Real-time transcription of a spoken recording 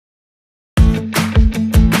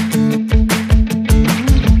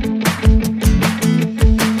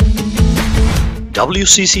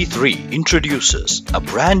WCC3 introduces a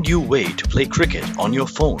brand new way to play cricket on your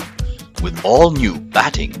phone with all new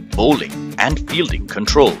batting, bowling and fielding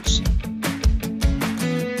controls.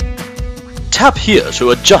 Tap here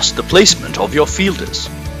to adjust the placement of your fielders.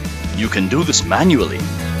 You can do this manually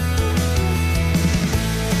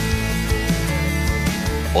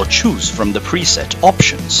or choose from the preset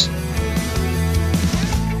options.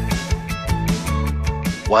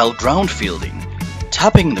 While ground fielding,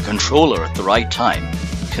 tapping the controller at the right time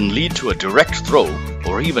can lead to a direct throw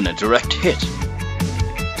or even a direct hit.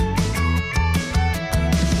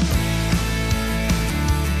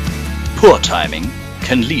 Poor timing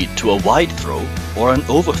can lead to a wide throw or an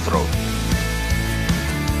overthrow.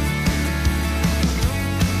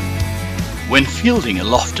 When fielding a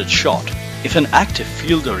lofted shot, if an active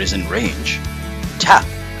fielder is in range, tap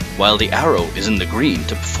while the arrow is in the green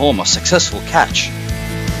to perform a successful catch.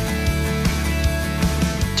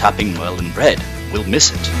 Tapping while in red will miss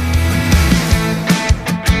it.